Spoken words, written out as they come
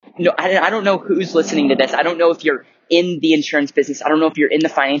I don't know who's listening to this. I don't know if you're in the insurance business. I don't know if you're in the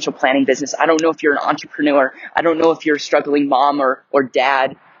financial planning business. I don't know if you're an entrepreneur. I don't know if you're a struggling mom or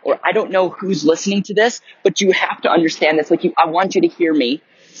dad, or I don't know who's listening to this, but you have to understand this. I want you to hear me,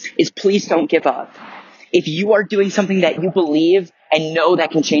 is please don't give up. If you are doing something that you believe and know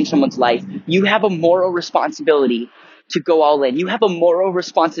that can change someone's life, you have a moral responsibility to go all in. You have a moral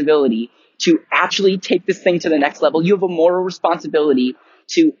responsibility to actually take this thing to the next level. You have a moral responsibility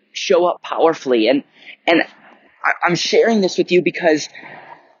to show up powerfully. And I'm sharing this with you because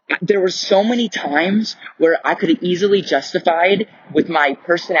there were so many times where I could have easily justified, with my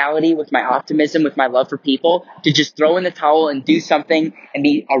personality, with my optimism, with my love for people, to just throw in the towel and do something and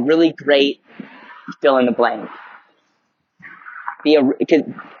be a really great fill in the blank.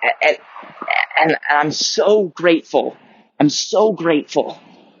 And I'm so grateful. I'm so grateful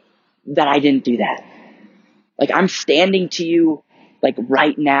that I didn't do that. I'm standing to you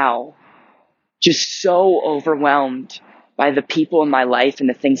right now, just so overwhelmed by the people in my life and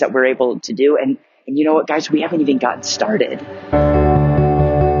the things that we're able to do. And you know what, guys, we haven't even gotten started.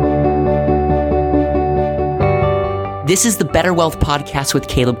 This is the Better Wealth Podcast with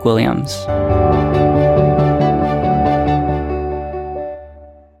Caleb Williams.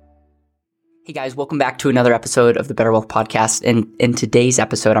 Hey guys, welcome back to another episode of the Better Wealth Podcast. And in today's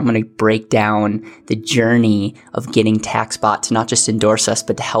episode, I'm going to break down the journey of getting TaxBot to not just endorse us,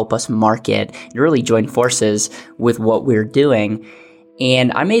 but to help us market and really join forces with what we're doing.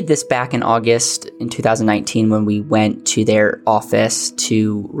 And I made this back in August in 2019 when we went to their office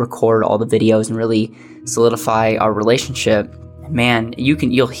to record all the videos and really solidify our relationship. Man,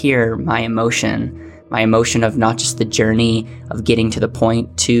 you'll hear my emotion of not just the journey of getting to the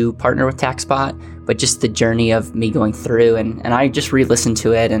point to partner with TaxBot, but just the journey of me going through. And I just re-listened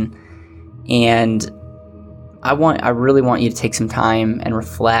to it, and I really want you to take some time and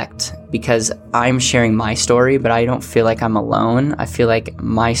reflect, because I'm sharing my story, but I don't feel like I'm alone. I feel like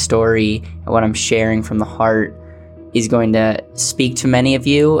my story and what I'm sharing from the heart is going to speak to many of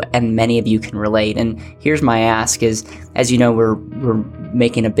you, and many of you can relate. And here's my ask is, as you know, we're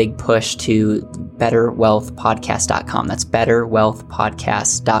making a big push to betterwealthpodcast.com. That's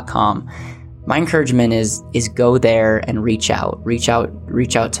betterwealthpodcast.com. My encouragement is go there and reach out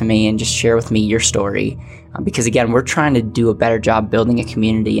to me and just share with me your story. Because again, we're trying to do a better job building a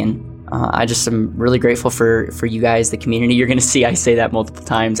community, and I just am really grateful for you guys, the community. You're going to see I say that multiple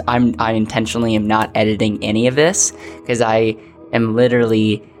times. I intentionally am not editing any of this, because I am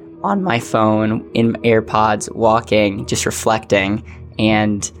literally on my phone in AirPods, walking, just reflecting.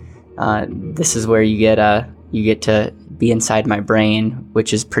 And this is where you get to be inside my brain,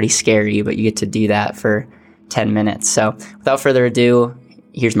 which is pretty scary, but you get to do that for 10 minutes. So without further ado,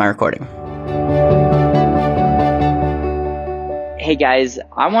 here's my recording. Hey guys,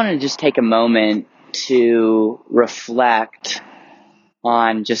 I want to just take a moment to reflect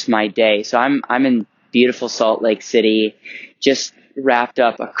on just my day. So I'm in beautiful Salt Lake City, just wrapped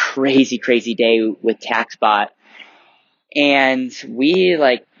up a crazy day with TaxBot. And we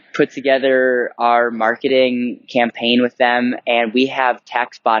put together our marketing campaign with them, and we have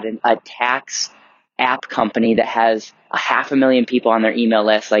TaxBot, a tax app company that has 500,000 people on their email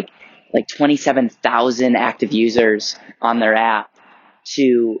list, like 27,000 active users on their app,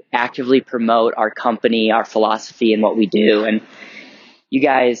 to actively promote our company, our philosophy, and what we do. And you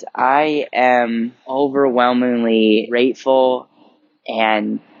guys, I am overwhelmingly grateful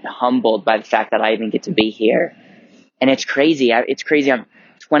and humbled by the fact that I even get to be here. And it's crazy. I'm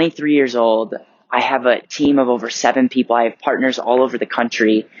 23 years old. I have a team of over 7 people. I have partners all over the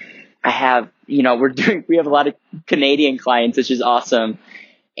country. I have, we have a lot of Canadian clients, which is awesome.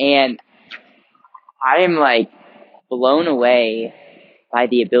 And I am blown away by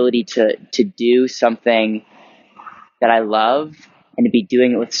the ability to do something that I love and to be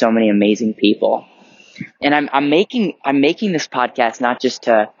doing it with so many amazing people. And I'm making this podcast not just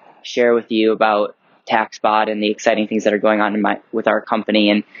to share with you about TaxBot and the exciting things that are going on with our company.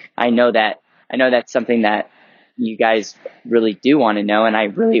 And I know that's something that you guys really do want to know, and I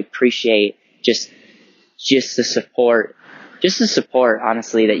really appreciate just the support,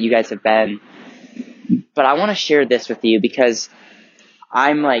 honestly, that you guys have been. But I want to share this with you because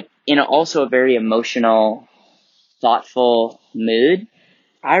I'm in also a very emotional, thoughtful mood.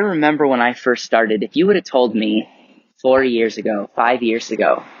 I remember when I first started, if you would have told me 5 years ago,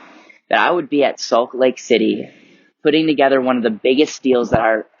 that I would be at Salt Lake City putting together one of the biggest deals that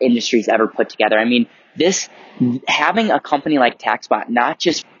our industry's ever put together. I mean, having a company like TaxBot not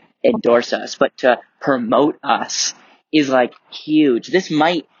just endorse us, but to promote us is huge. This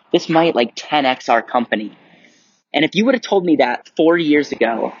might 10x our company. And if you would have told me that 4 years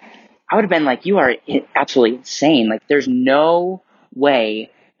ago, I would have been like, you are absolutely insane. Like, there's no way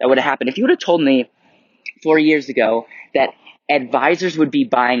that would have happened. If you would have told me 4 years ago that advisors would be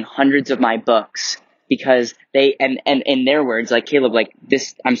buying hundreds of my books because they, and in their words, like, Caleb, like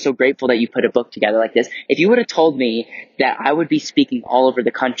this, I'm so grateful that you put a book together like this. If you would have told me that I would be speaking all over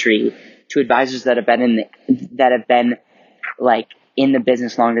the country to advisors that have been like in the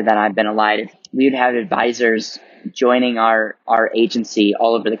business longer than I've been alive, we would have advisors joining our agency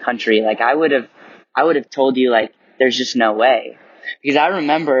all over the country. Like, I would have told you, like, there's just no way. Because I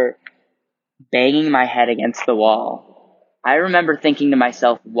remember banging my head against the wall. I remember thinking to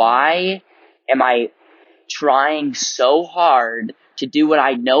myself, why am I trying so hard to do what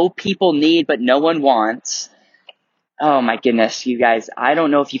I know people need but no one wants? Oh my goodness, you guys, I don't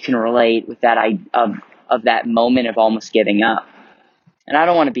know if you can relate with that of that moment of almost giving up. And I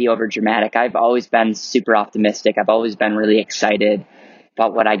don't want to be over dramatic. I've always been super optimistic. I've always been really excited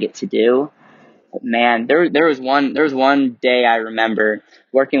about what I get to do. But man, there was one day I remember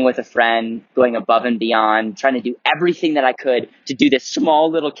working with a friend, going above and beyond, trying to do everything that I could to do this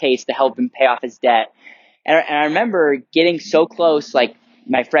small little case to help him pay off his debt. And I remember getting so close, like,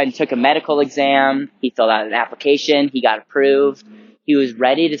 my friend took a medical exam, he filled out an application, he got approved, he was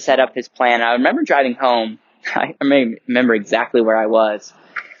ready to set up his plan. I remember driving home. I remember exactly where I was.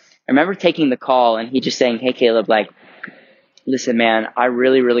 I remember taking the call and he just saying, hey, Caleb, like, listen, man, I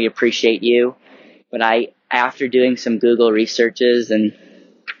really, really appreciate you. But after doing some Google researches and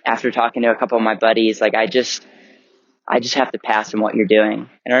after talking to a couple of my buddies, like, I just have to pass on what you're doing.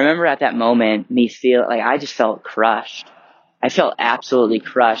 And I remember at that moment, I just felt crushed. I felt absolutely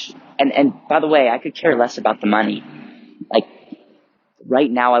crushed. And by the way, I could care less about the money. Like, right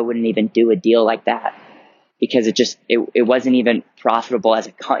now, I wouldn't even do a deal like that because it wasn't even profitable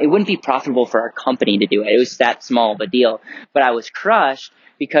it wouldn't be profitable for our company to do it. It was that small of a deal. But I was crushed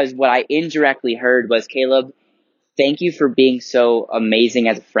because what I indirectly heard was, Caleb, thank you for being so amazing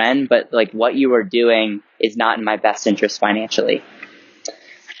as a friend, but like, what you are doing is not in my best interest financially.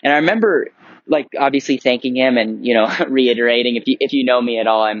 And I remember, like, obviously thanking him and, reiterating, if you know me at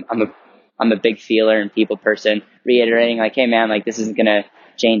all, I'm a big feeler and people person, reiterating, like, hey man, like, this isn't going to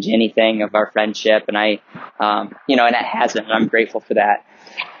change anything of our friendship. And and it hasn't, and I'm grateful for that.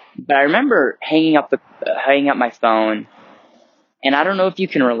 But I remember hanging up my phone, and I don't know if you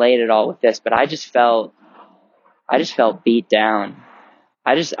can relate at all with this, but I just felt beat down.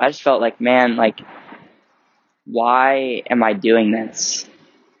 I just felt like, man, like, why am I doing this?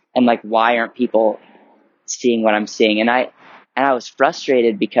 And like, why aren't people seeing what I'm seeing? And I was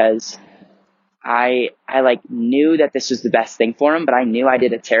frustrated because I like knew that this was the best thing for him, but I knew I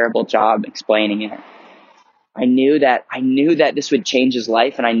did a terrible job explaining it. I knew that this would change his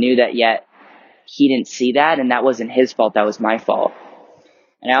life, and I knew that yet he didn't see that, and that wasn't his fault, that was my fault.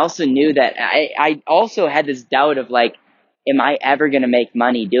 And I also knew that I also had this doubt of, like, am I ever going to make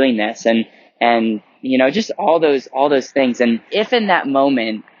money doing this? And just all those things. And if in that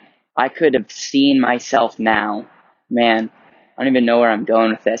moment I could have seen myself now, man, I don't even know where I'm going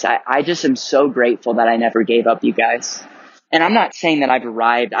with this. I just am so grateful that I never gave up, you guys. And I'm not saying that I've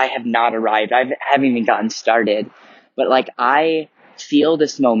arrived. I have not arrived. I haven't even gotten started. But like, I feel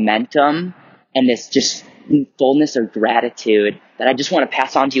this momentum and this just fullness of gratitude that I just want to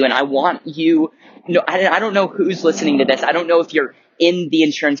pass on to you. And I want you, I don't know who's listening to this. I don't know if you're in the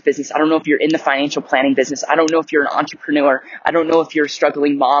insurance business. I don't know if you're in the financial planning business. I don't know if you're an entrepreneur. I don't know if you're a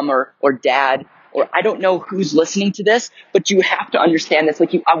struggling mom or dad, or I don't know who's listening to this, but you have to understand this.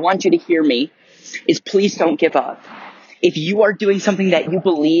 Like, I want you to hear me, is please don't give up. If you are doing something that you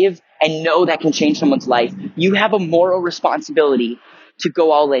believe and know that can change someone's life, you have a moral responsibility to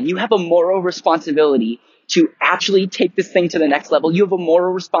go all in. You have a moral responsibility to actually take this thing to the next level. You have a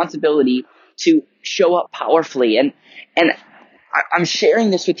moral responsibility to show up powerfully. And I'm sharing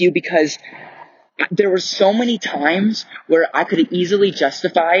this with you because there were so many times where I could have easily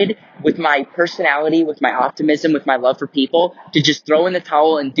justified, with my personality, with my optimism, with my love for people, to just throw in the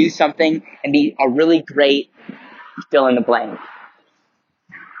towel and do something and be a really great fill in the blank.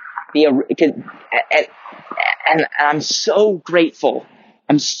 And I'm so grateful.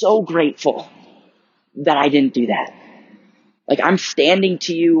 I'm so grateful that I didn't do that. Like, I'm standing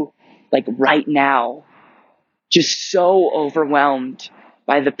to you, like, right now, just so overwhelmed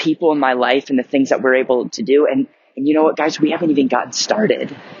by the people in my life and the things that we're able to do. And you know what, guys, we haven't even gotten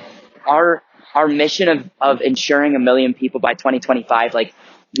started. Our mission of insuring 1 million people by 2025, like,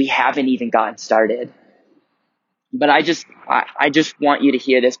 we haven't even gotten started. But I just want you to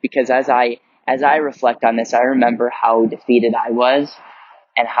hear this, because as I reflect on this, I remember how defeated I was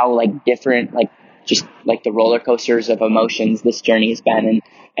and how, like, different, like, just like the roller coasters of emotions this journey has been.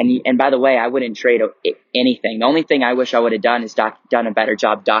 And by the way, I wouldn't trade anything. The only thing I wish I would have done is done a better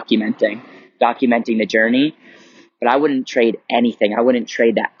job documenting the journey. But I wouldn't trade anything. I wouldn't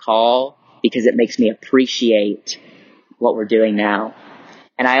trade that call, because it makes me appreciate what we're doing now.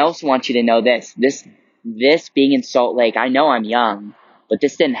 And I also want you to know this being in Salt Lake, I know I'm young, but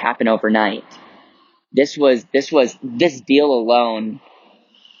this didn't happen overnight. This deal alone,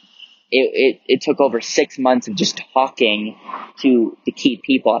 it took over 6 months of just talking to the key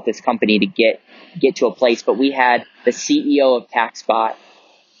people at this company to get to a place. But we had the CEO of TaxBot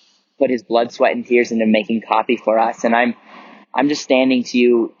put his blood, sweat, and tears into making coffee for us. And I'm just standing to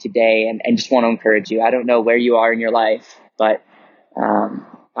you today and just want to encourage you. I don't know where you are in your life, but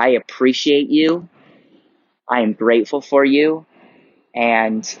I appreciate you. I am grateful for you.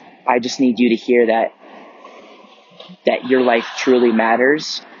 And I just need you to hear that your life truly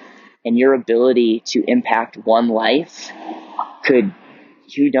matters, and your ability to impact one life who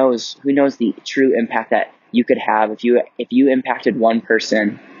knows the true impact that you could have if you impacted one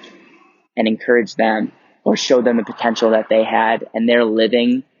person and encourage them or show them the potential that they had, and they're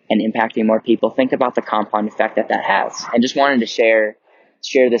living and impacting more people. Think about the compound effect that has. And just wanted to share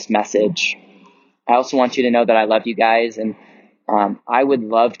this message. I also want you to know that I love you guys, and I would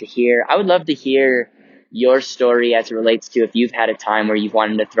love to hear your story as it relates to if you've had a time where you've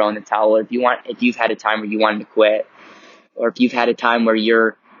wanted to throw in the towel, or if you've had a time where you wanted to quit, or if you've had a time where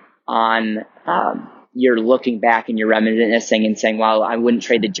you're looking back and you're reminiscing and saying, wow, I wouldn't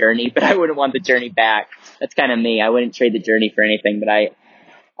trade the journey, but I wouldn't want the journey back. That's kind of me. I wouldn't trade the journey for anything, but I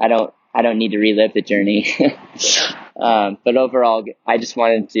don't need to relive the journey. But overall, I just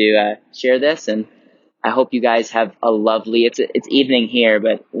wanted to share this, and I hope you guys have a lovely, it's evening here,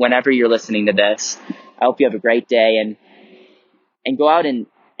 but whenever you're listening to this, I hope you have a great day, and go out and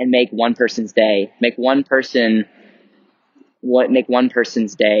make one person's day. Make one person's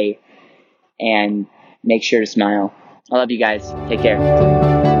day, and make sure to smile. I love you guys. Take care.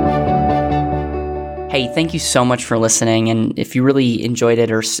 Hey, thank you so much for listening. And if you really enjoyed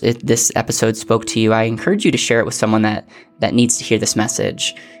it, or this episode spoke to you, I encourage you to share it with someone that needs to hear this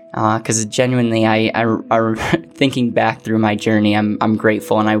message. Because genuinely, I thinking back through my journey, I'm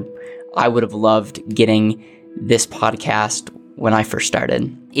grateful, and I would have loved getting this podcast when I first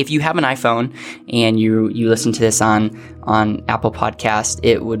started. If you have an iPhone and you listen to this on Apple Podcast,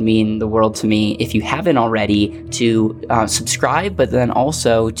 it would mean the world to me if you haven't already to subscribe, but then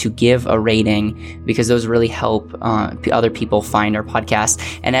also to give a rating, because those really help other people find our podcast.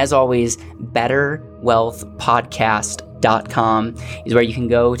 And as always, betterwealthpodcast.com is where you can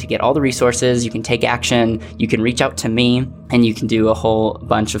go to get all the resources. You can take action, you can reach out to me, and you can do a whole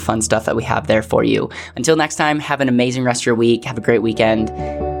bunch of fun stuff that we have there for you. Until next time, have an amazing rest of your week. Have a great weekend.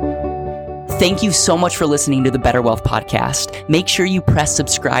 Thank you so much for listening to the Better Wealth Podcast. Make sure you press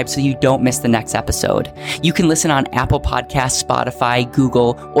subscribe so you don't miss the next episode. You can listen on Apple Podcasts, Spotify,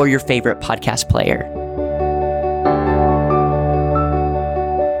 Google, or your favorite podcast player.